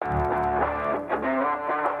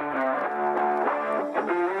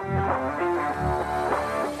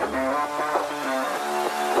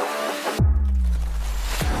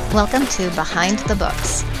Welcome to Behind the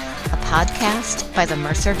Books, a podcast by the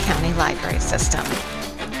Mercer County Library System.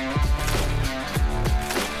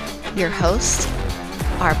 Your hosts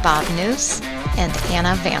are Bob Noose and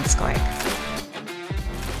Anna Vanskoy.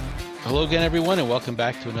 Hello again, everyone, and welcome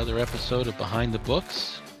back to another episode of Behind the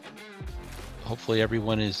Books. Hopefully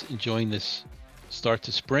everyone is enjoying this start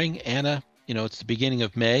to spring. Anna, it's the beginning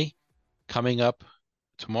of May. Coming up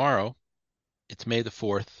tomorrow, it's May the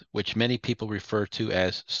 4th, which many people refer to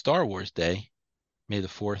as Star Wars Day. May the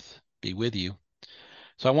 4th be with you.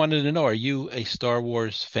 So I wanted to know, are you a Star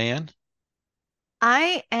Wars fan?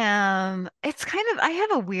 I am, I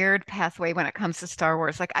have a weird pathway when it comes to Star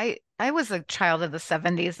Wars. I was a child of the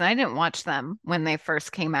 70s and I didn't watch them when they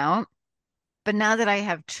first came out. But now that I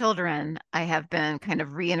have children, I have been kind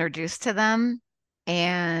of reintroduced to them.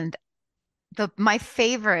 And my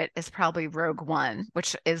favorite is probably Rogue One,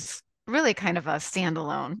 which is really kind of a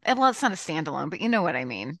standalone. And well, it's not a standalone, but you know what I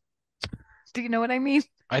mean. Do you know what I mean?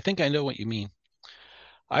 I think I know what you mean.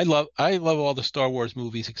 I love all the Star Wars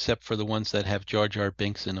movies except for the ones that have Jar Jar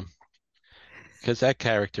Binks in them, because that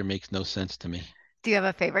character makes no sense to me. Do you have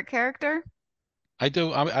a favorite character? I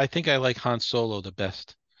do. I think I like Han Solo the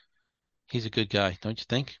best. He's a good guy, don't you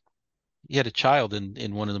think? He had a child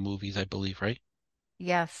in one of the movies, I believe, right?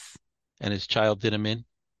 Yes. And his child did him in.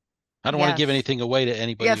 I don't want to give Yes. anything away to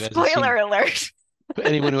anybody Yes. who hasn't Spoiler seen alert.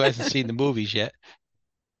 anyone who hasn't seen the movies yet.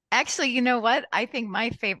 Actually, you know what? I think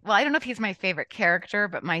well, I don't know if he's my favorite character,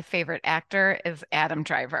 but my favorite actor is Adam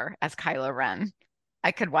Driver as Kylo Ren.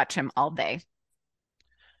 I could watch him all day.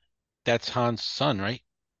 That's Han's son, right?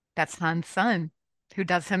 That's Han's son, who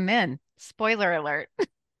does him in. Spoiler alert.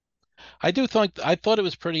 I thought it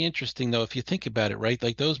was pretty interesting though, if you think about it, right?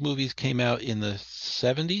 Like those movies came out in the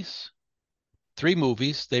 70s, three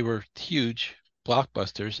movies, they were huge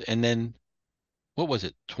blockbusters, and then what was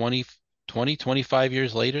it, 25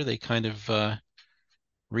 years later, they kind of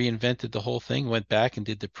reinvented the whole thing, went back and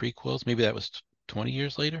did the prequels. Maybe that was 20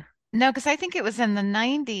 years later. No, because I think it was in the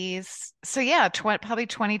 90s. So yeah, probably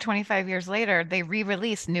 20, 25 years later, they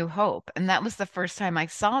re-released New Hope. And that was the first time I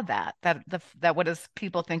saw that what is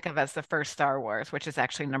people think of as the first Star Wars, which is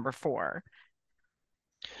actually number 4.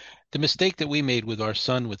 The mistake that we made with our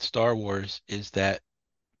son with Star Wars is that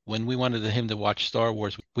when we wanted him to watch Star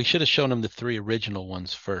Wars, we should have shown him the three original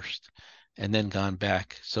ones first and then gone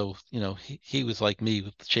back. So, he was like me,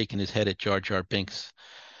 shaking his head at Jar Jar Binks.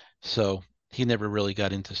 So he never really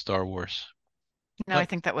got into Star Wars. No, I But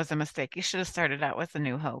think that was a mistake. You should have started out with A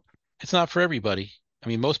New Hope. it's not for everybody. I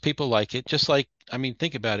mean, most people like it. Just like, I mean,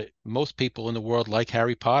 think about it. Most people in the world like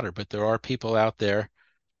Harry Potter, but there are people out there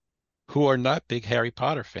who are not big Harry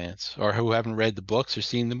Potter fans or who haven't read the books or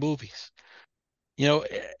seen the movies.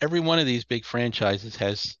 Every one of these big franchises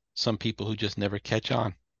has some people who just never catch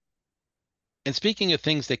on. And speaking of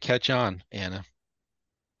things that catch on, Anna,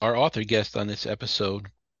 our author guest on this episode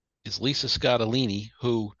is Lisa Scottoline,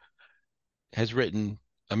 who has written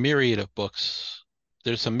a myriad of books.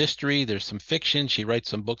 There's some mystery, there's some fiction. She writes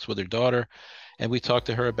some books with her daughter, and we talked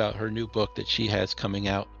to her about her new book that she has coming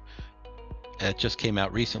out. It just came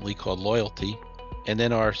out recently, called Loyalty. And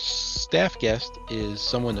then our staff guest is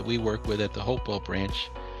someone that we work with at the Hopewell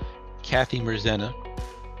branch, Kathy Merzena.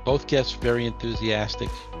 Both guests very enthusiastic,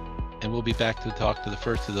 and we'll be back to talk to the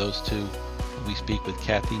first of those two when we speak with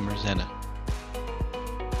Kathy Merzena.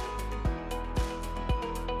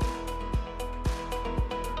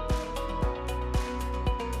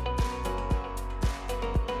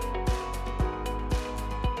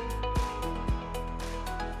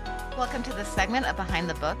 Welcome to the segment of Behind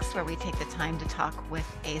the Books, where we take the time to talk with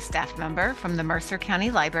a staff member from the Mercer County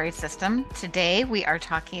Library System. Today, we are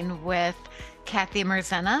talking with Kathy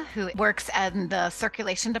Merzena, who works in the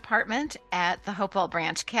circulation department at the Hopewell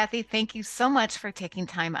branch. Kathy, thank you so much for taking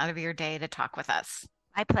time out of your day to talk with us.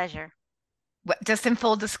 My pleasure. Just in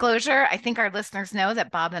full disclosure, I think our listeners know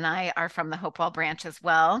that Bob and I are from the Hopewell branch as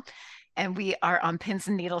well, and we are on pins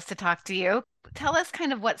and needles to talk to you. Tell us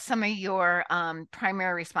kind of what some of your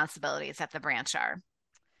primary responsibilities at the branch are.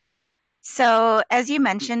 So, as you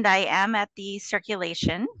mentioned, I am at the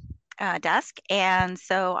circulation desk, and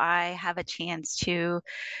so I have a chance to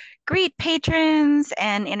greet patrons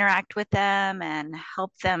and interact with them and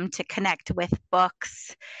help them to connect with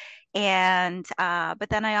books. And but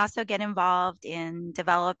then I also get involved in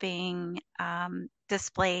developing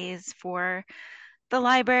displays for the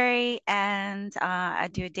library, and I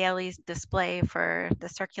do a daily display for the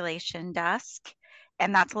circulation desk,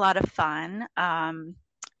 and that's a lot of fun.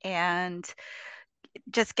 And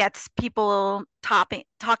just gets people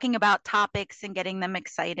talking about topics and getting them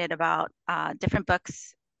excited about different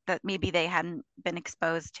books that maybe they hadn't been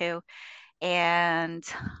exposed to. and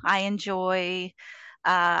I enjoy,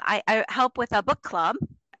 I help with a book club.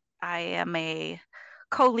 I am a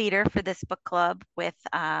co-leader for this book club with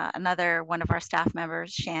another one of our staff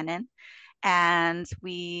members, Shannon, and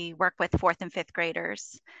we work with fourth and fifth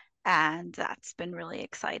graders. And that's been really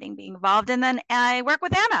exciting being involved. And then I work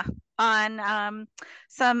with Anna on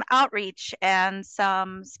some outreach and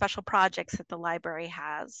some special projects that the library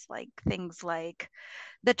has, like things like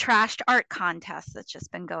the trashed art contest that's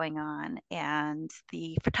just been going on and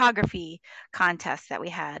the photography contest that we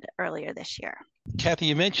had earlier this year. Kathy,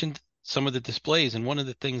 you mentioned some of the displays, and one of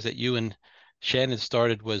the things that you and Shannon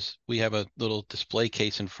started was we have a little display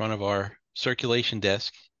case in front of our circulation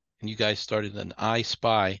desk, and you guys started an I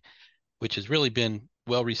Spy, which has really been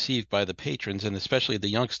well received by the patrons and especially the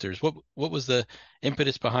youngsters. What was the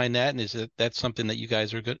impetus behind that, and is that something that you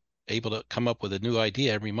guys are able to come up with a new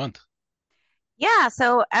idea every month? Yeah,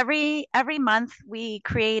 so every month we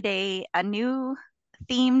create a new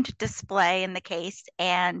themed display in the case,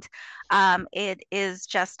 and it is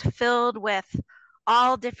just filled with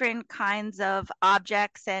all different kinds of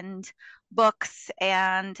objects and books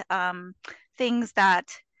and things that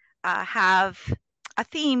have a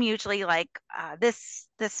theme. Usually, like this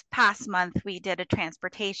past month, we did a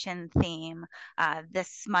transportation theme.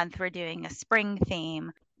 This month, we're doing a spring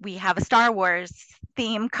theme. We have a Star Wars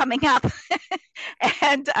theme coming up.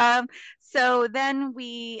 And so then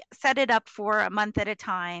we set it up for a month at a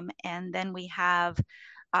time. And then we have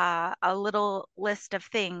a little list of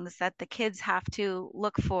things that the kids have to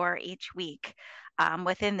look for each week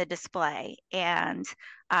within the display. And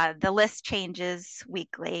the list changes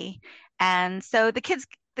weekly. And so the kids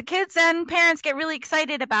and parents get really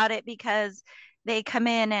excited about it because they come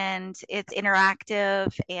in and it's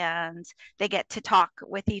interactive and they get to talk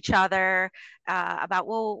with each other about,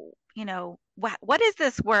 well, what is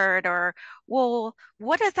this word, or well,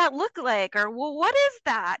 what does that look like, or well, what is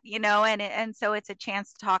that, and so it's a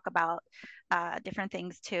chance to talk about different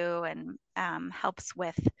things too, and helps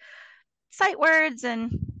with sight words,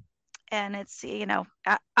 and it's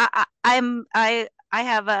I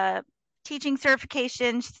have a teaching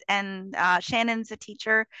certification, and Shannon's a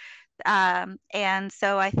teacher, and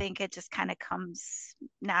so I think it just kind of comes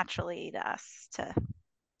naturally to us to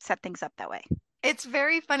set things up that way. It's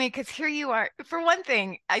very funny because here you are. For one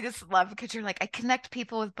thing, I just love because you're like, I connect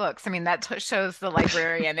people with books. I mean, that shows the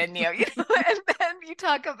librarian in you, and then you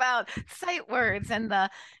talk about sight words and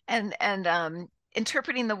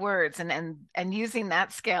interpreting the words and using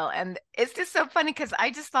that scale. And it's just so funny because I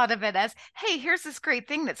just thought of it as, hey, here's this great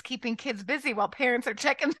thing that's keeping kids busy while parents are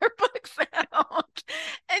checking their books out.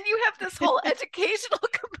 And you have this whole educational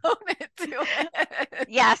component to it.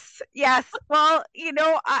 Yes. Well,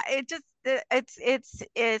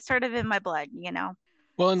 it's sort of in my blood.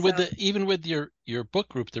 Well, and So, even with your book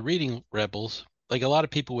group, the Reading Rebels, like a lot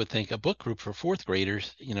of people would think a book group for fourth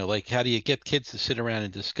graders, like how do you get kids to sit around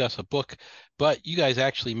and discuss a book? But you guys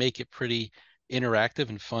actually make it pretty interactive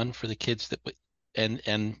and fun for the kids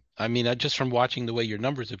and I mean, just from watching the way your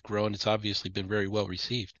numbers have grown, it's obviously been very well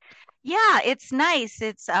received. yeah, it's nice.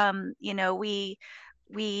 It's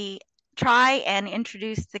we try and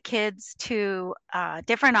introduce the kids to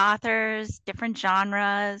different authors, different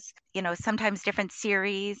genres, sometimes different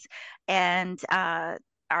series, and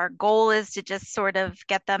our goal is to just sort of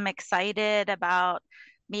get them excited about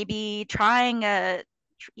maybe trying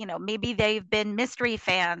maybe they've been mystery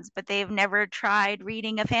fans, but they've never tried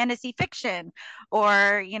reading a fantasy fiction,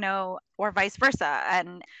 or vice versa.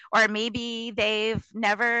 Or maybe they've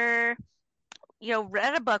never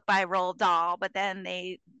read a book by Roald Dahl, but then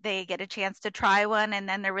they get a chance to try one, and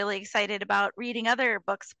then they're really excited about reading other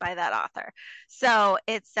books by that author. So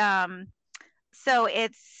it's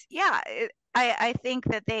yeah, I think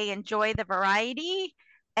that they enjoy the variety,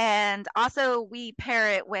 and also we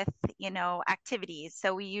pair it with activities.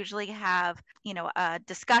 So we usually have a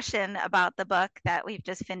discussion about the book that we've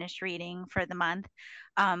just finished reading for the month,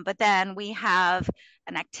 but then we have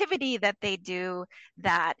an activity that they do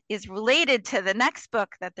that is related to the next book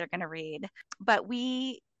that they're going to read, but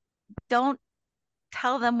we don't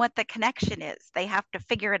tell them what the connection is. They have to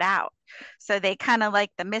figure it out. So they kind of like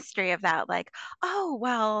the mystery of that, like, oh,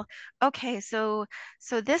 well, okay, so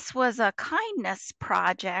this was a kindness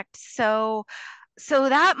project. So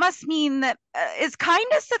that must mean that is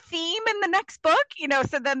kindness a theme in the next book?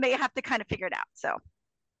 So then they have to kind of figure it out. So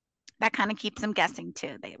that kind of keeps them guessing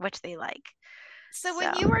too, which they like. So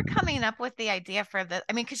when you were coming up with the idea for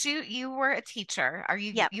I mean, because you were a teacher,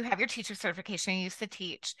 Yep. You have your teacher certification, you used to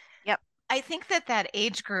teach. Yep. I think that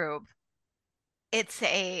age group, it's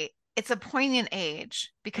it's a poignant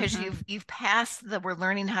age because you've passed the we're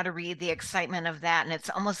learning how to read, the excitement of that, and it's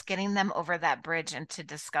almost getting them over that bridge into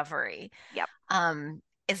discovery. Yep.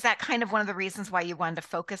 Is that kind of one of the reasons why you wanted to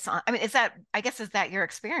focus on? I mean, is that your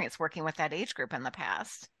experience working with that age group in the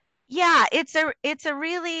past? Yeah, it's a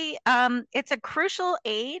really it's a crucial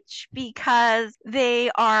age because they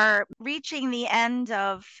are reaching the end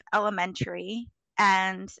of elementary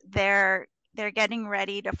and they're getting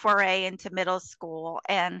ready to foray into middle school.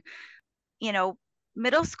 And you know,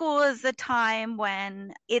 middle school is the time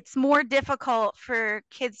when it's more difficult for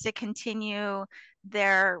kids to continue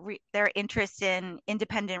their interest in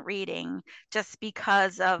independent reading just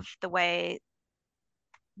because of the way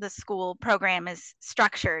the school program is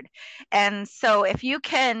structured. And so if you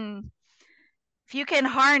can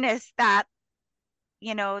harness that,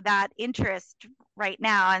 that interest right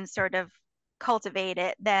now and sort of cultivate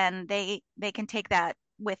it, then they can take that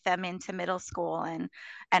with them into middle school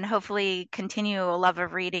and hopefully continue a love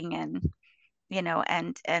of reading and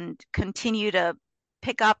and continue to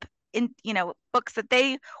pick up in books that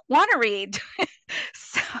they want to read.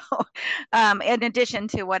 So in addition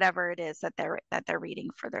to whatever it is that they're reading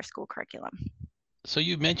for their school curriculum. So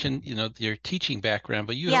you mentioned, your teaching background,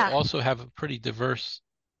 but you Yeah. also have a pretty diverse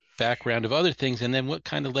background of other things. And then what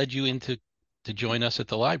kind of led you to join us at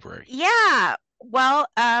the library? Yeah. Well,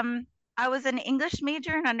 I was an English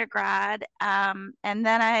major in undergrad, and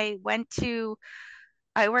then I worked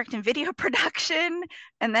in video production,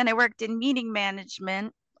 and then I worked in meeting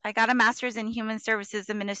management. I got a master's in human services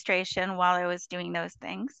administration while I was doing those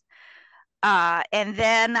things. And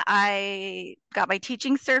then I got my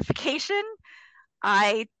teaching certification.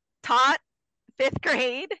 I taught fifth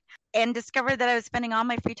grade and discovered that I was spending all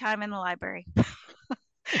my free time in the library.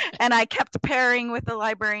 And I kept pairing with the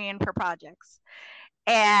librarian for projects.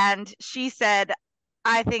 And she said,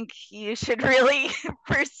 I think you should really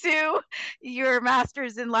pursue your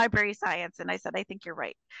master's in library science. And I said, I think you're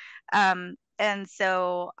right. And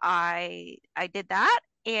so I did that.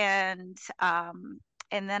 And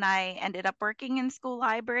then I ended up working in school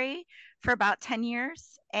library for about 10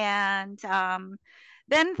 years. And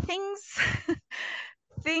then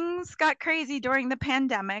things got crazy during the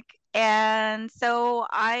pandemic. And so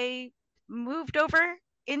I moved over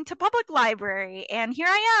into public library, and here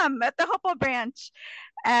I am at the Hopewell branch,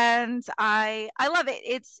 and I love it.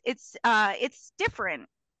 It's different,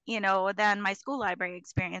 than my school library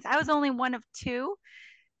experience. I was only one of two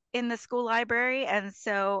in the school library, and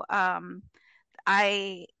so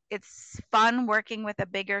I it's fun working with a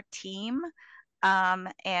bigger team,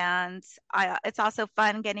 and it's also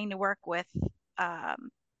fun getting to work with a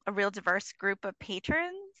real diverse group of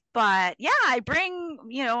patrons. But yeah, I bring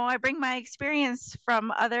my experience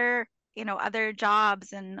from other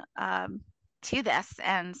jobs and to this.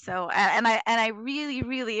 And so and I really,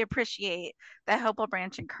 really appreciate that Hopewell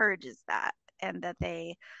Branch encourages that, and that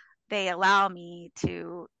they allow me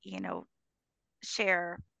to,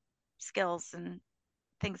 share skills and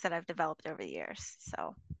things that I've developed over the years.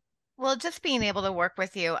 So Well, just being able to work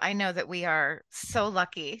with you, I know that we are so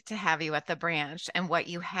lucky to have you at the branch and what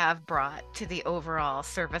you have brought to the overall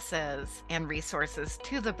services and resources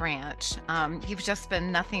to the branch. You've just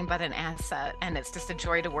been nothing but an asset, and it's just a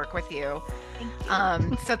joy to work with you. thank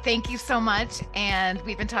you. So thank you so much. And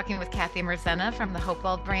we've been talking with Kathy Merzena from the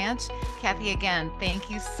Hopewell branch. Kathy, again, thank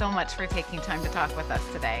you so much for taking time to talk with us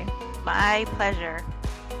today. My pleasure.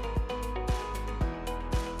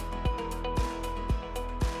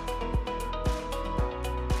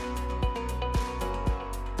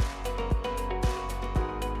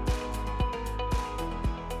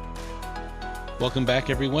 Welcome back,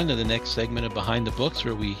 everyone, to the next segment of Behind the Books,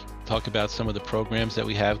 where we talk about some of the programs that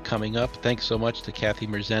we have coming up. Thanks so much to Kathy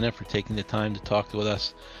Merzena for taking the time to talk with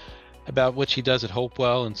us about what she does at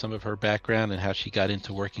Hopewell and some of her background and how she got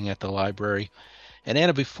into working at the library. And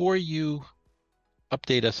Anna, before you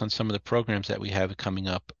update us on some of the programs that we have coming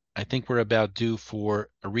up, I think we're about due for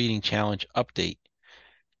a reading challenge update,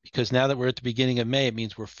 because now that we're at the beginning of May, it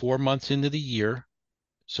means we're 4 months into the year.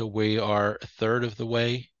 So we are a third of the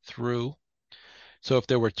way through. So if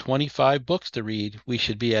there were 25 books to read, we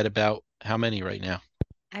should be at about how many right now?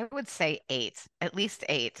 I would say 8, at least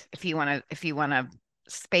 8, if you want to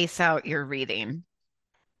space out your reading.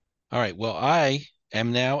 All right. Well, I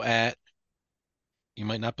am now at, you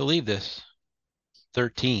might not believe this,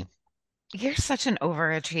 13. You're such an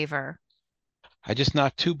overachiever. I just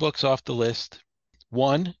knocked 2 books off the list.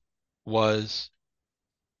 One was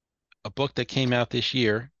a book that came out this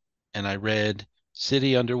year, and I read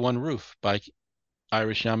City Under One Roof by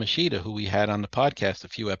Irish Yamashita, who we had on the podcast a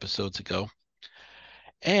few episodes ago.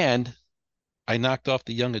 And I knocked off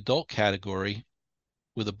the young adult category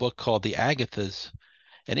with a book called The Agathas.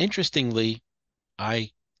 And interestingly,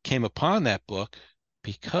 I came upon that book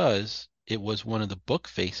because it was one of the book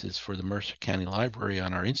faces for the Mercer County Library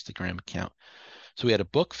on our Instagram account. So we had a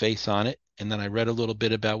book face on it, and then I read a little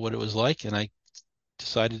bit about what it was like, and I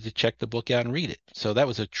decided to check the book out and read it. So that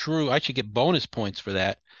was I should get bonus points for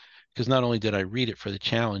that, because not only did I read it for the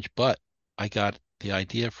challenge, but I got the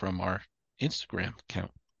idea from our Instagram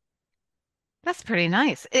account. That's pretty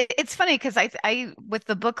nice. It's funny because I with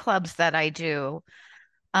the book clubs that I do,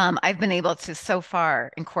 I've been able to so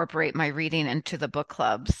far incorporate my reading into the book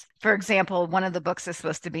clubs. For example, one of the books is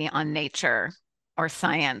supposed to be on nature or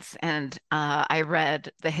science, and I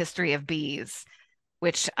read The History of Bees,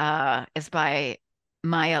 which is by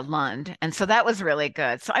Maya Lund, and so that was really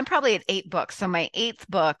good. So I'm probably at 8 books. So my 8th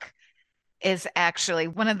book is actually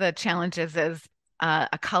one of the challenges is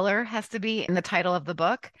a color has to be in the title of the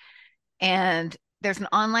book. And there's an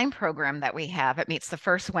online program that we have. It meets the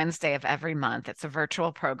first Wednesday of every month. It's a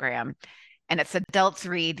virtual program. And it's adults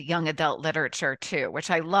read young adult literature too,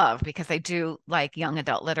 which I love because I do like young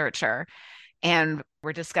adult literature. And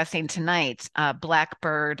we're discussing tonight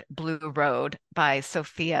Blackbird Blue Road by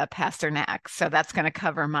Sophia Pasternak. So that's going to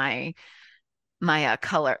cover my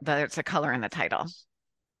color. There's a color in the title.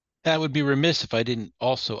 That would be remiss if I didn't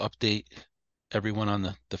also update everyone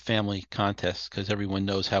on the family contest, because everyone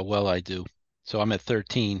knows how well I do. So I'm at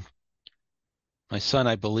 13. My son,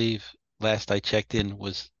 I believe, last I checked in,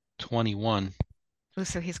 was 21. Oh,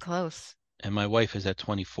 so he's close. And my wife is at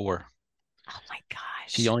 24. Oh my gosh.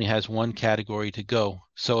 She only has one category to go.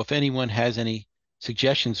 So if anyone has any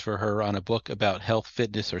suggestions for her on a book about health,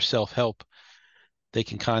 fitness, or self-help, they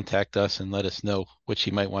can contact us and let us know what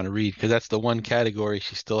she might want to read, because that's the one category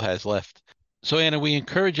she still has left. So, Anna, we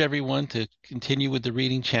encourage everyone to continue with the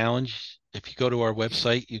reading challenge. If you go to our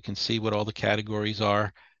website, you can see what all the categories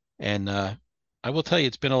are. And I will tell you,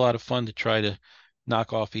 it's been a lot of fun to try to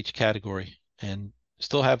knock off each category. And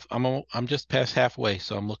still I'm just past halfway,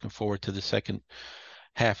 so I'm looking forward to the second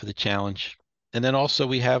half of the challenge. And then also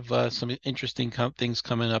we have some interesting things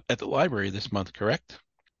coming up at the library this month, correct?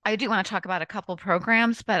 I do want to talk about a couple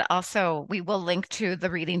programs, but also we will link to the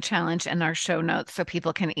reading challenge in our show notes so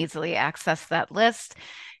people can easily access that list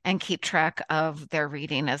and keep track of their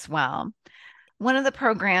reading as well. One of the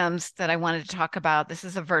programs that I wanted to talk about, this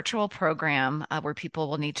is a virtual program where people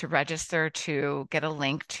will need to register to get a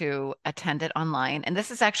link to attend it online. And this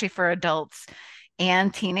is actually for adults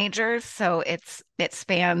and teenagers. So it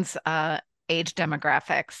spans age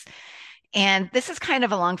demographics. And this is kind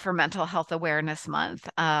of along for Mental Health Awareness Month.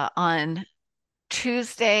 On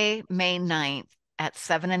Tuesday, May 9th at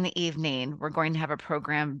 7 in the evening, we're going to have a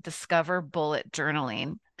program, Discover Bullet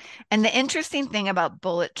Journaling. And the interesting thing about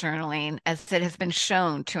bullet journaling is it has been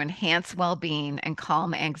shown to enhance well-being and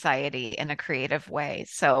calm anxiety in a creative way.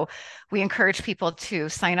 So we encourage people to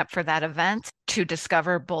sign up for that event, to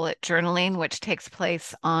Discover Bullet Journaling, which takes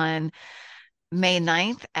place on May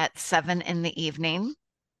 9th at 7 in the evening.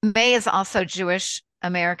 May is also Jewish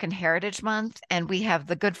American Heritage Month, and we have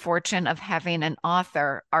the good fortune of having an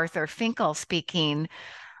author, Arthur Finkel, speaking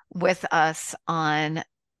with us on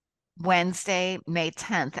Wednesday, May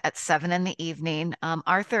 10th at 7 in the evening.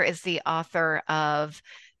 Arthur is the author of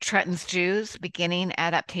Trenton's Jews, Beginning,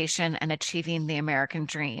 Adaptation, and Achieving the American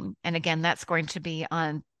Dream. And again, that's going to be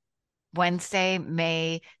on Wednesday,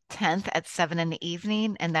 May 10th at 7 in the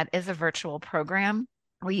evening, and that is a virtual program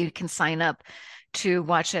where you can sign up to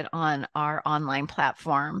watch it on our online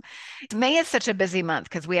platform. May is such a busy month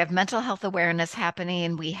because we have mental health awareness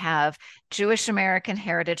happening. We have Jewish American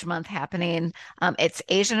Heritage Month happening. It's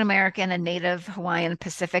Asian American and Native Hawaiian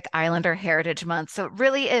Pacific Islander Heritage Month. So it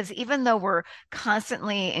really is, even though we're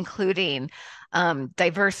constantly including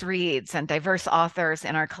diverse reads and diverse authors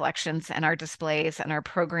in our collections and our displays and our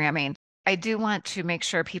programming, I do want to make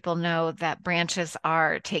sure people know that branches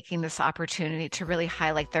are taking this opportunity to really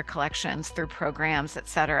highlight their collections through programs, et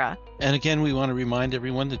cetera. And again, we want to remind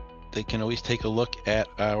everyone that they can always take a look at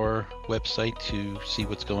our website to see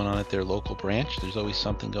what's going on at their local branch. There's always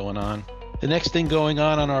something going on. The next thing going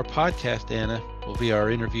on our podcast, Anna, will be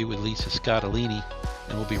our interview with Lisa Scottoline,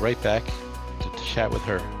 and we'll be right back to chat with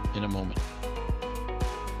her in a moment.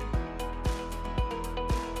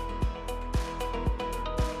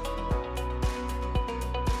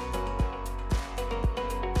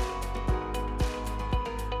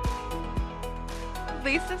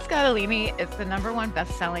 Lisa Scottoline is the #1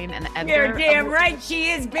 best-selling and editor. You're damn right she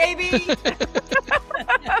is, baby.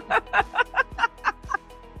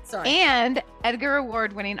 Sorry. And Edgar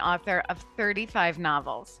Award-winning author of 35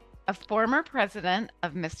 novels. A former president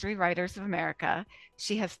of Mystery Writers of America,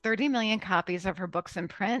 she has 30 million copies of her books in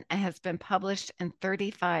print and has been published in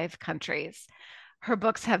 35 countries. Her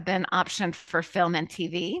books have been optioned for film and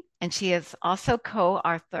TV, and she has also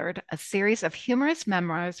co-authored a series of humorous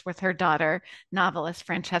memoirs with her daughter, novelist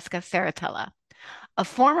Francesca Saratella. A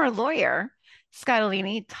former lawyer,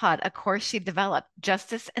 Scottoline taught a course she developed,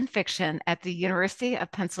 Justice and Fiction, at the University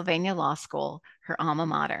of Pennsylvania Law School, her alma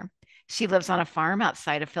mater. She lives on a farm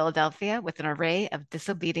outside of Philadelphia with an array of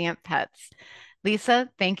disobedient pets. Lisa,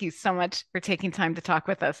 thank you so much for taking time to talk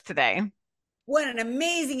with us today. What an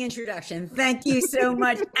amazing introduction. Thank you so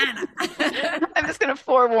much, Anna. I'm just going to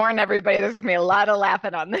forewarn everybody, there's going to be a lot of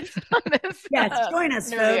laughing on this. Yes, join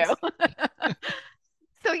us, folks.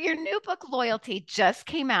 So your new book, Loyalty, just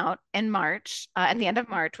came out in March, at the end of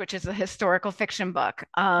March, which is a historical fiction book.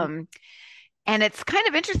 And it's kind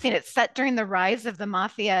of interesting. It's set during the rise of the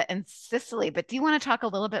mafia in Sicily. But do you want to talk a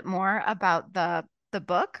little bit more about the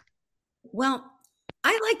book? Well,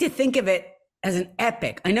 I like to think of it as an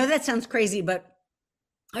epic. I know that sounds crazy, but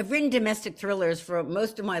I've written domestic thrillers for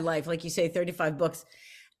most of my life, like you say, 35 books.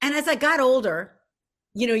 And as I got older,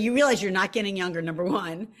 you know, you realize you're not getting younger, number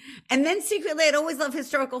one. And then secretly, I'd always loved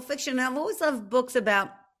historical fiction. I've always loved books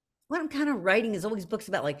about what I'm kind of writing is always books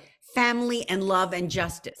about like family and love and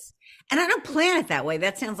justice. And I don't plan it that way.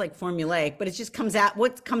 That sounds like formulaic, but it just comes out,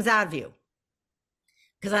 what comes out of you.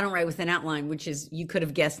 Because I don't write with an outline, which is, you could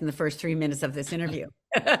have guessed in the first 3 minutes of this interview.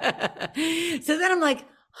 So then I'm like,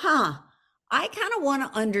 I kind of want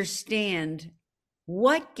to understand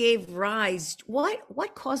what gave rise,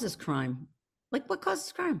 what causes crime? Like, what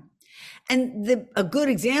causes crime? And a good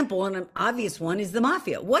example and an obvious one is the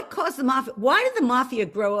mafia. What caused the mafia? Why did the mafia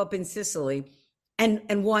grow up in Sicily,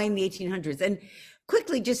 and why in the 1800s? And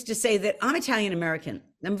quickly, just to say that I'm Italian American.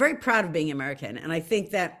 I'm very proud of being American, and I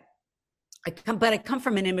think that I come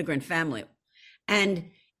from an immigrant family, and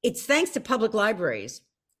it's thanks to public libraries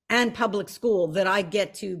and public school that I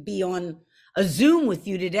get to be on a Zoom with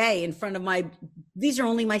you today in front of these are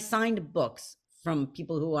only my signed books from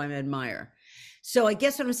people who I admire. So I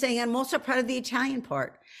guess what I'm saying, I'm also proud of the Italian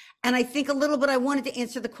part. And I think a little bit, I wanted to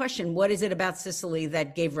answer the question, what is it about Sicily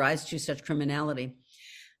that gave rise to such criminality?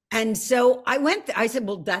 And so I said,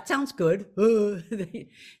 well, that sounds good.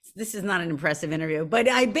 This is not an impressive interview, but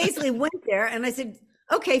I basically went there and I said,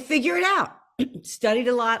 okay, figure it out. Studied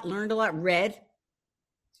a lot, learned a lot, read,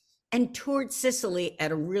 and toured Sicily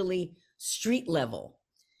at a really street level,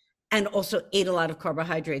 and also ate a lot of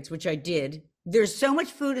carbohydrates, which I did. There's so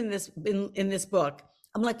much food in this book.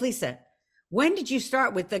 I'm like, Lisa, when did you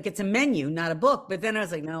start with, like, it's a menu, not a book? But then I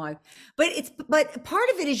was like, no, but part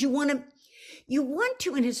of it is you want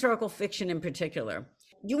to, in historical fiction in particular,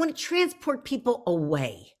 you want to transport people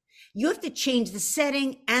away. You have to change the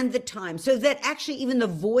setting and the time so that actually even the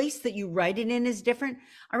voice that you write it in is different.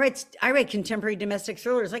 I write contemporary domestic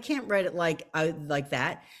thrillers. I can't write it like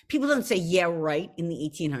that. People don't say, yeah, right, in the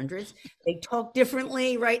 1800s. They talk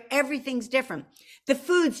differently, right? Everything's different. The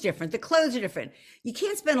food's different. The clothes are different. You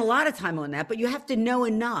can't spend a lot of time on that, but you have to know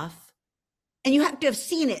enough. And you have to have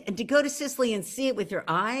seen it. And to go to Sicily and see it with your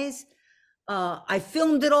eyes, I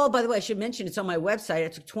filmed it all. By the way, I should mention it's on my website. I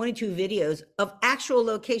took 22 videos of actual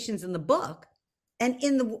locations in the book, and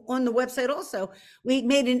on the website also, we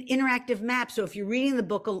made an interactive map. So if you're reading the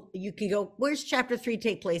book, you can go, where's chapter 3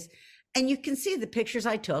 take place? And you can see the pictures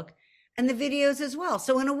I took and the videos as well.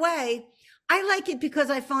 So in a way, I like it because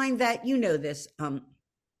I find that, you know, this,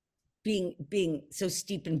 being so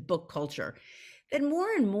steeped in book culture, that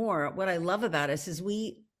more and more what I love about us is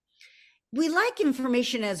we like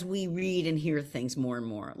information as we read and hear things more and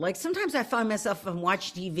more. Like sometimes I find myself on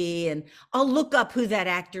watch TV and I'll look up who that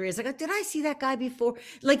actor is. I go, did I see that guy before?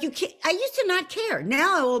 Like I used to not care.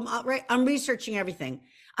 Now I'm researching everything.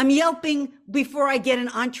 I'm Yelping before I get an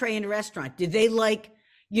entree in a restaurant. Did they like,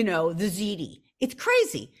 you know, the ziti? It's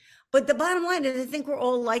crazy. But the bottom line is I think we're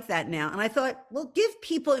all like that now. And I thought, well, give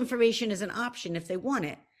people information as an option if they want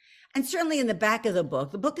it. And certainly in the back of the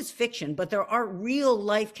book is fiction, but there are real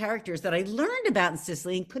life characters that I learned about in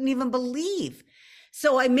Sicily and couldn't even believe.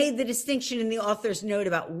 So I made the distinction in the author's note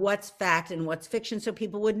about what's fact and what's fiction so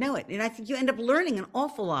people would know it. And I think you end up learning an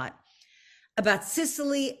awful lot about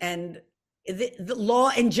Sicily and the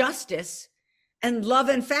law and justice and love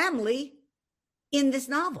and family in this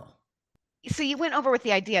novel. So you went over with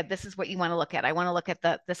the idea, this is what you want to look at. I want to look at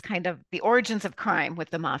this kind of the origins of crime with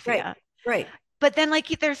the mafia. Right. But then, like,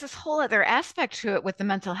 there's this whole other aspect to it with the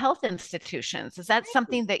mental health institutions. Is that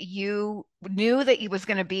something that you knew that you was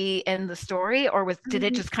going to be in the story, or did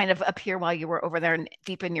it just kind of appear while you were over there and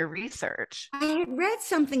deep in your research? I had read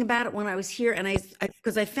something about it when I was here, and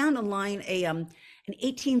because I found online an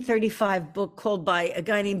 1835 book called by a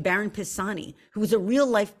guy named Baron Pisani, who was a real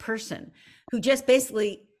life person who just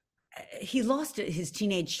basically he lost his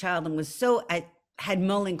teenage child and was so had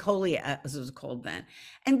melancholia, as it was called then,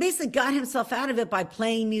 and basically got himself out of it by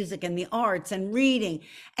playing music and the arts and reading.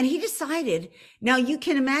 And he decided, now you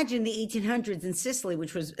can imagine the 1800s in Sicily,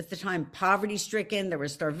 which was at the time poverty stricken, there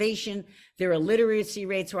was starvation, their illiteracy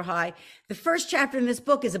rates were high. The first chapter in this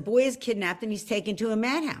book is a boy is kidnapped and he's taken to a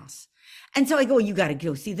madhouse. And so I go, you got to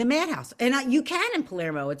go see the madhouse. And you can in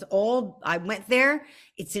Palermo. I went there.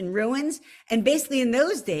 It's in ruins. And basically in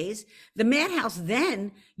those days, the madhouse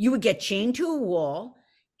then, you would get chained to a wall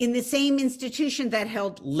in the same institution that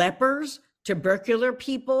held lepers, tubercular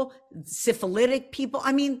people, syphilitic people.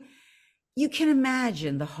 I mean, you can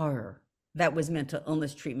imagine the horror that was mental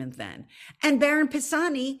illness treatment then. And Baron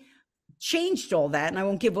Pisani changed all that, and I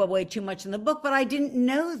won't give away too much in the book, but I didn't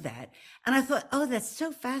know that. And I thought, oh, that's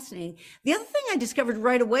so fascinating. The other thing I discovered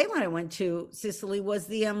right away when I went to Sicily was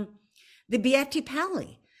the Beati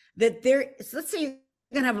Pali, that so let's say you're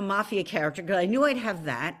going to have a mafia character, because I knew I'd have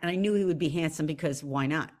that, and I knew he would be handsome, because why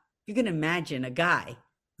not? You're going to imagine a guy.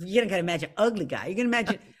 You're not going to imagine an ugly guy. You're going to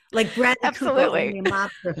imagine like Bradley Absolutely.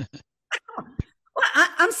 Cooper. Well,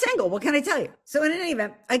 I'm single. What can I tell you? So in any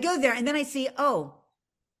event, I go there, and then I see, oh,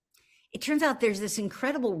 it turns out there's this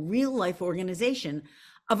incredible real life organization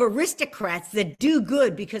of aristocrats that do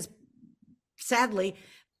good, because sadly,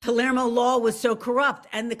 Palermo law was so corrupt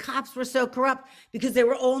and the cops were so corrupt because they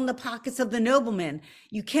were all in the pockets of the noblemen.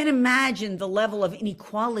 You can't imagine the level of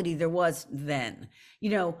inequality there was then,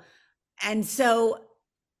 and so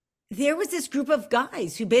there was this group of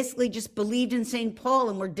guys who basically just believed in St. Paul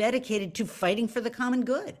and were dedicated to fighting for the common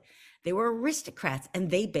good. They were aristocrats, and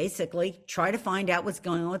they basically try to find out what's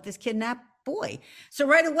going on with this kidnapped boy. So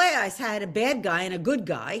right away, I had a bad guy and a good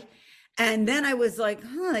guy. And then I was like,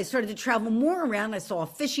 I started to travel more around. I saw a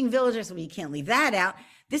fishing village. I said, well, you can't leave that out.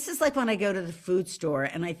 This is like when I go to the food store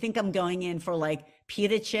and I think I'm going in for like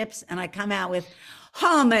pita chips, and I come out with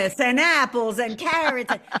hummus and apples and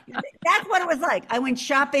carrots. That's what it was like. I went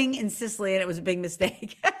shopping in Sicily, and it was a big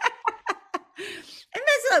mistake. And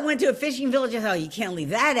then I went to a fishing village. I thought, you can't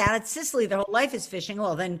leave that out. It's Sicily. Their whole life is fishing.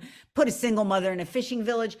 Well, then put a single mother in a fishing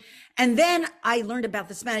village. And then I learned about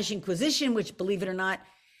the Spanish Inquisition, which, believe it or not,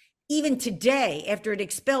 even today, after it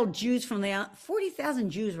expelled Jews from 40,000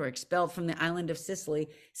 Jews were expelled from the island of Sicily.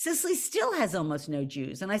 Sicily still has almost no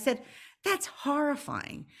Jews. And I said, that's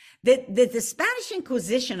horrifying that the Spanish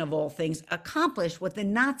Inquisition, of all things, accomplished what the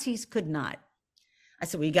Nazis could not. I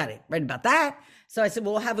said, well, you got to write about that. So I said,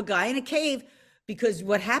 well, we'll have a guy in a cave, because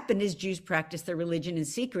what happened is Jews practiced their religion in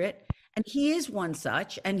secret, and he is one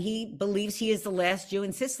such, and he believes he is the last Jew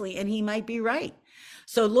in Sicily, and he might be right.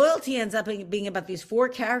 So loyalty ends up being about these four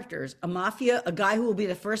characters: a guy who will be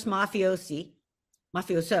the first mafioso,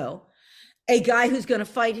 a guy who's going to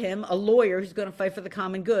fight him, a lawyer who's going to fight for the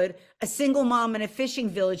common good, a single mom in a fishing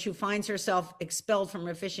village who finds herself expelled from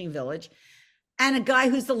her fishing village, and a guy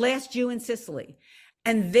who's the last Jew in Sicily.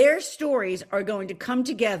 And their stories are going to come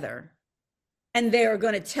together, and they are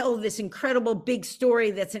going to tell this incredible big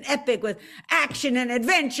story that's an epic with action and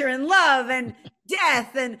adventure and love and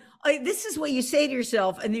death. And this is what you say to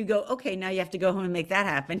yourself. And you go, okay, now you have to go home and make that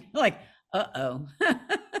happen. You're like, uh-oh.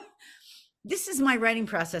 This is my writing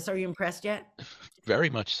process. Are you impressed yet? Very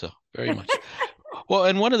much so. Very much. Well,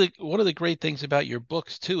 and one of the great things about your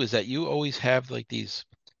books too is that you always have like these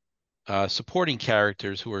supporting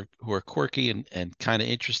characters who are quirky and kind of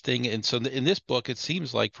interesting. And so in this book, it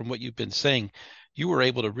seems like, from what you've been saying, you were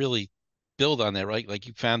able to really build on that, right? Like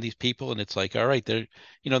you found these people, and it's like, all right, they're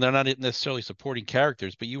not necessarily supporting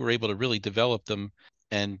characters, but you were able to really develop them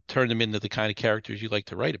and turn them into the kind of characters you like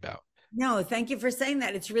to write about. No, thank you for saying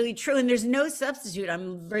that. It's really true. And there's no substitute.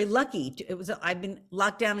 I'm very lucky. I've been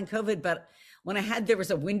locked down in COVID, but when there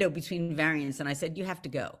was a window between variants, and I said, you have to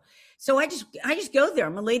go. So I just go there.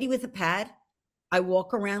 I'm a lady with a pad. I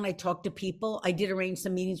walk around, I talk to people. I did arrange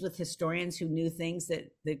some meetings with historians who knew things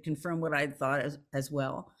that confirm what I thought as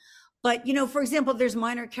well. But, for example, there's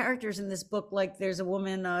minor characters in this book, like there's a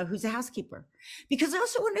woman who's a housekeeper, because I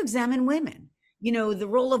also want to examine women. The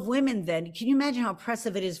role of women then. Can you imagine how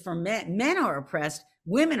oppressive it is for men? Men are oppressed.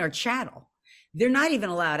 Women are chattel. They're not even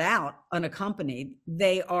allowed out unaccompanied.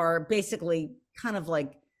 They are basically kind of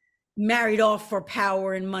like married off for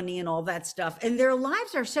power and money and all that stuff. And their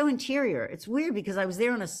lives are so interior. It's weird, because I was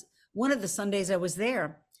there on one of the Sundays I was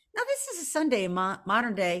there. Now, this is a Sunday in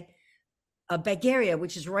modern day Bulgaria,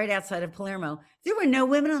 which is right outside of Palermo. There were no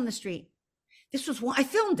women on the street. This was I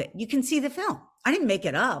filmed it. You can see the film. I didn't make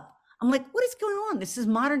it up. I'm like, what is going on? This is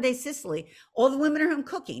modern day Sicily. All the women are home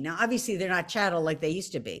cooking. Now, obviously, they're not chattel like they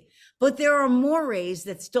used to be, but there are mores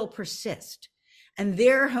that still persist. And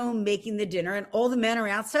they're home making the dinner, and all the men are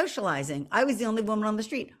out socializing. I was the only woman on the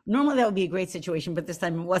street. Normally, that would be a great situation, but this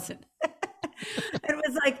time it wasn't. It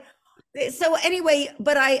was like, so anyway,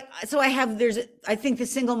 but I think the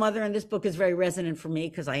single mother in this book is very resonant for me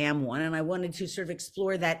because I am one. And I wanted to sort of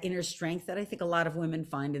explore that inner strength that I think a lot of women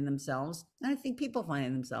find in themselves. And I think people find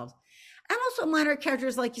in themselves. And also minor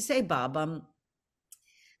characters, like you say, Bob.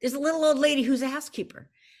 There's a little old lady who's a housekeeper.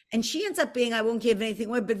 And she ends up being, I won't give anything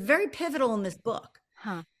away, but very pivotal in this book.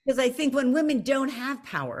 Because I think when women don't have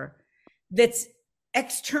power that's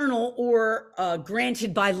external or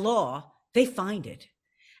granted by law, they find it.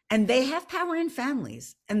 And they have power in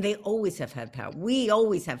families, and they always have had power. We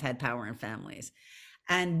always have had power in families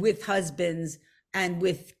and with husbands and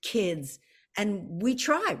with kids. And we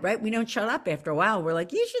try, right? We don't shut up after a while. We're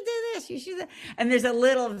like, you should do this, you should do that. And there's a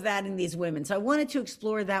little of that in these women. So I wanted to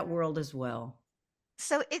explore that world as well.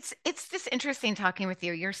 So it's just interesting talking with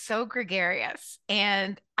you. You're so gregarious.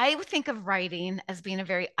 And I would think of writing as being a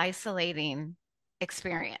very isolating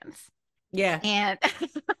experience. Yeah. And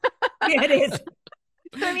yeah, it is.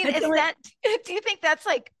 So, I mean, do you think that's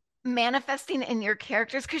like manifesting in your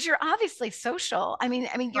characters? Because you're obviously social. I mean,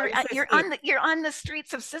 you're on the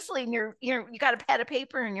streets of Sicily, and you got a pad of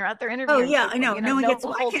paper, and you're out there interviewing. Oh yeah, people, I know. No one gets.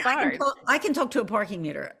 I can talk to a parking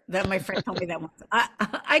meter. That my friend told me that once.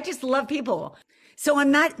 I just love people. So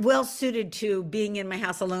I'm not well suited to being in my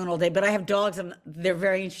house alone all day, but I have dogs, and they're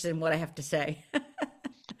very interested in what I have to say.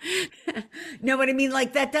 No, what I mean,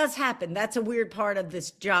 like that does happen. That's a weird part of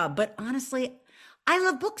this job. But honestly, I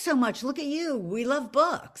love books so much. Look at you. We love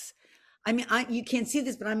books. I mean, you can't see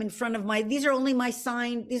this, but I'm in front of these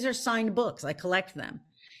are signed books. I collect them.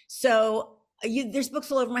 So there's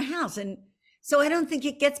books all over my house. And so I don't think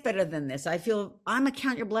it gets better than this. I feel I'm a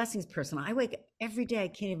count your blessings person. I wake up every day. I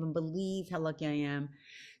can't even believe how lucky I am.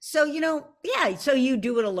 So, yeah, so you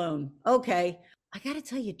do it alone. Okay. I got to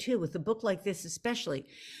tell you too, with a book like this, especially,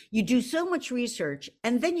 you do so much research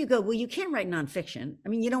and then you go, well, you can't write nonfiction. I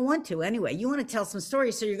mean, you don't want to anyway. You want to tell some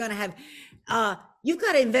stories. So you're going to have, you've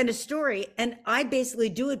got to invent a story. And I basically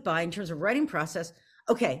do it in terms of writing process.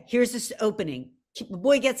 Okay, here's this opening.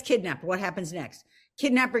 Boy gets kidnapped. What happens next?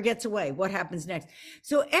 Kidnapper gets away. What happens next?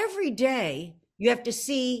 So every day you have to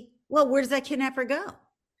see, well, where does that kidnapper go?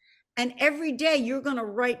 And every day you're going to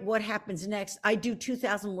write what happens next. I do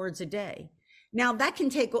 2,000 words a day. Now that can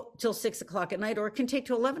take till 6 o'clock at night, or it can take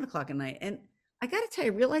till 11 o'clock at night. And I got to tell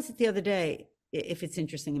you, I realized it the other day, if it's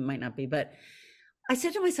interesting, it might not be, but I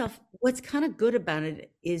said to myself, what's kind of good about it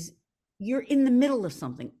is you're in the middle of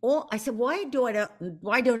something. I said, why don't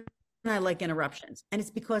I like interruptions? And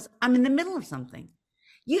it's because I'm in the middle of something.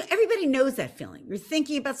 Everybody knows that feeling. You're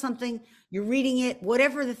thinking about something, you're reading it,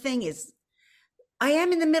 whatever the thing is. I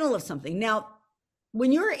am in the middle of something. Now,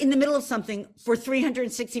 when you're in the middle of something for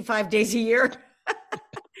 365 days a year,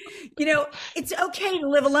 it's okay to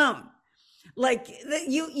live alone. Like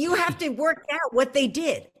you have to work out what they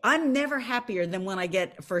did. I'm never happier than when I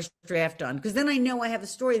get a first draft done, because then I know I have a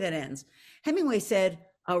story that ends. Hemingway said,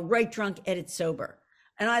 write drunk, edit sober.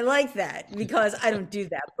 And I like that because I don't do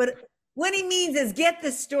that. But what he means is get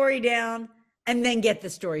the story down and then get the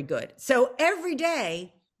story good. So every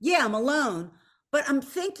day, yeah, I'm alone, but I'm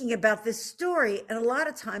thinking about this story. And a lot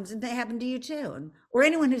of times, it may happen to you too, or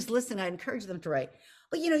anyone who's listening, I encourage them to write.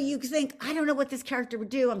 But you think, I don't know what this character would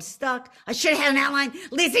do. I'm stuck. I should have had an outline.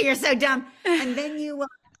 Lisa, you're so dumb. And then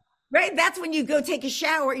right? That's when you go take a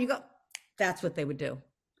shower. You go, that's what they would do.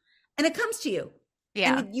 And it comes to you.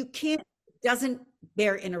 Yeah. And you can't, it doesn't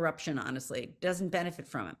bear interruption, honestly. It doesn't benefit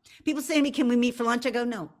from it. People say to me, can we meet for lunch? I go,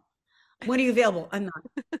 no. When are you available? I'm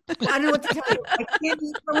not. I don't know what to tell you. I can't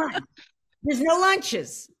meet for lunch. There's no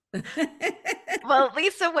lunches. Well,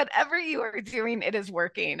 Lisa, whatever you are doing, it is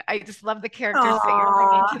working. I just love the characters that you're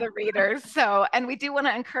bringing to the readers. So, and we do want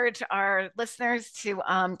to encourage our listeners to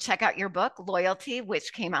check out your book, Loyalty,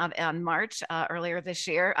 which came out in March earlier this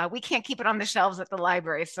year. We can't keep it on the shelves at the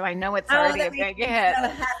library, so I know it's already a big hit. So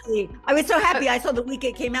happy. I was so happy. I saw the week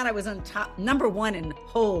it came out. I was on #1 in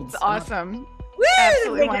holds. It's awesome. Woo!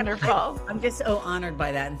 Absolutely wonderful. I'm just so honored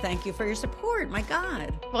by that. And thank you for your support. My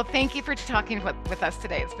God. Well, thank you for talking with us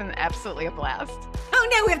today. It's been absolutely a blast. Oh,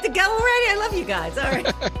 no, we have to go already. I love you guys. All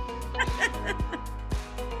right.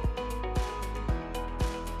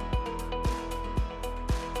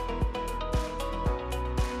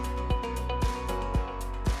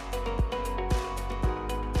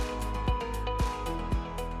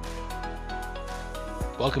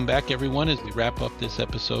 Welcome back, everyone, as we wrap up this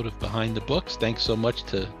episode of Behind the Books. Thanks so much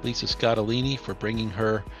to Lisa Scottoline for bringing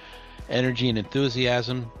her energy and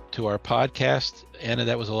enthusiasm to our podcast. Anna,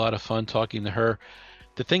 that was a lot of fun talking to her.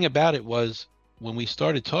 The thing about it was, when we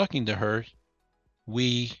started talking to her,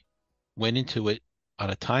 we went into it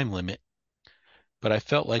on a time limit, but I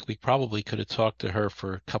felt like we probably could have talked to her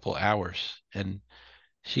for a couple hours, and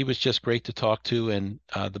she was just great to talk to. And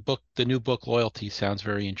the new book, Loyalty, sounds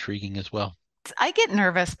very intriguing as well. I get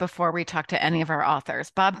nervous before we talk to any of our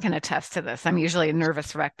authors. Bob can attest to this. I'm usually a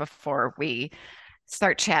nervous wreck before we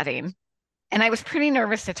start chatting. And I was pretty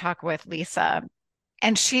nervous to talk with Lisa.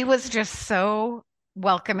 And she was just so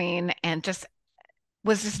welcoming and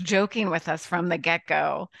was just joking with us from the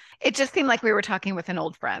get-go. It just seemed like we were talking with an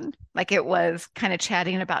old friend. Like, it was kind of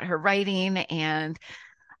chatting about her writing and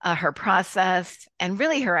her process and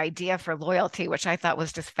really her idea for loyalty, which I thought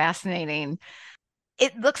was just fascinating.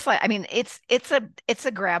 It looks like, I mean, it's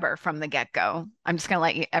a grabber from the get-go. I'm just going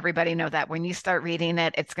to let everybody know that when you start reading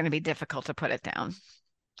it, it's going to be difficult to put it down.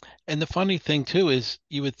 And the funny thing too is,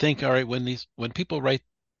 you would think, all right, when people write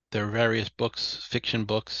their various books, fiction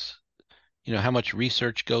books, how much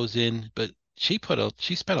research goes in, but she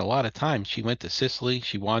spent a lot of time. She went to Sicily,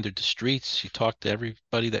 she wandered the streets, she talked to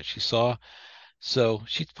everybody that she saw. So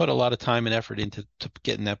she put a lot of time and effort into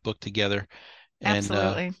getting that book together. And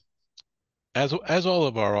Absolutely. As all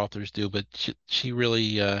of our authors do, but she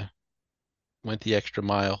really went the extra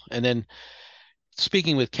mile. And then,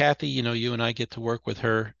 speaking with Kathy, you and I get to work with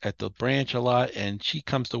her at the branch a lot, and she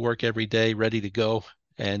comes to work every day ready to go.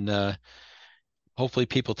 And hopefully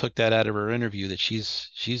people took that out of her interview, that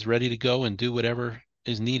she's ready to go and do whatever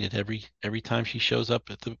is needed every time she shows up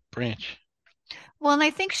at the branch. Well, and I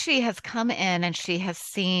think she has come in and she has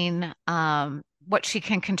seen what she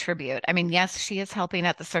can contribute. I mean, yes, she is helping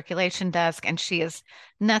at the circulation desk, and she is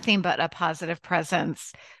nothing but a positive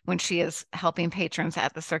presence when she is helping patrons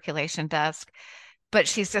at the circulation desk. But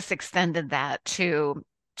she's just extended that to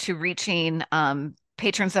reaching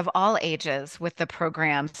patrons of all ages with the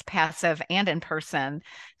programs, passive and in person,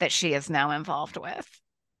 that she is now involved with.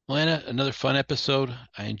 Well, Anna, another fun episode.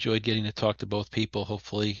 I enjoyed getting to talk to both people.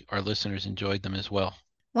 Hopefully our listeners enjoyed them as well.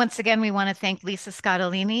 Once again, we want to thank Lisa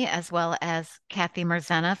Scottoline as well as Kathy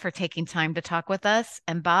Merzena for taking time to talk with us.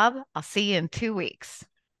 And Bob, I'll see you in 2 weeks.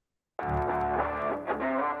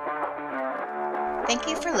 Thank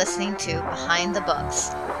you for listening to Behind the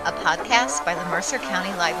Books, a podcast by the Mercer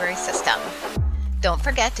County Library System. Don't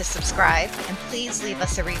forget to subscribe and please leave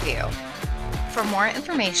us a review. For more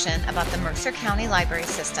information about the Mercer County Library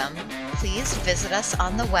System, please visit us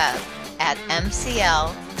on the web at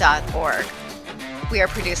mcl.org. We are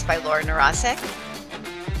produced by Laura Narasek.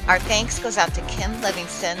 Our thanks goes out to Kim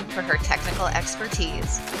Livingston for her technical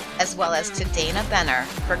expertise, as well as to Dana Benner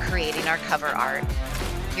for creating our cover art.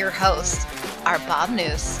 Your hosts are Bob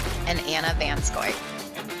Noose and Anna Vanskoy.